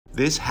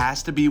This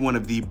has to be one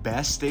of the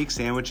best steak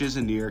sandwiches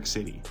in New York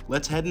City.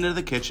 Let's head into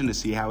the kitchen to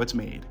see how it's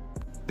made.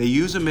 They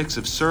use a mix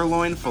of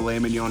sirloin, filet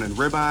mignon, and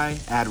ribeye,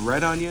 add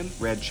red onion,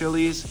 red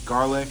chilies,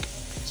 garlic,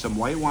 some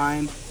white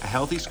wine, a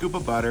healthy scoop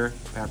of butter,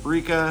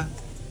 paprika,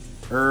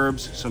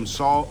 herbs, some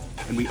salt,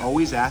 and we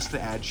always ask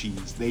to add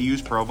cheese. They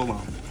use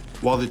provolone.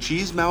 While the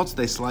cheese melts,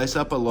 they slice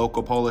up a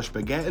local Polish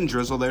baguette and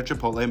drizzle their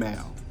chipotle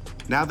mayo.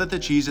 Now that the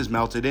cheese is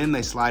melted in,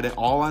 they slide it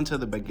all onto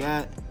the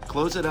baguette,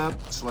 close it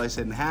up, slice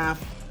it in half,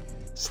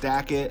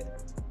 stack it,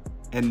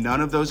 and none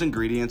of those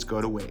ingredients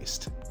go to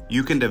waste.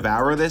 You can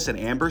devour this at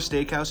Amber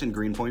Steakhouse in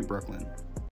Greenpoint, Brooklyn.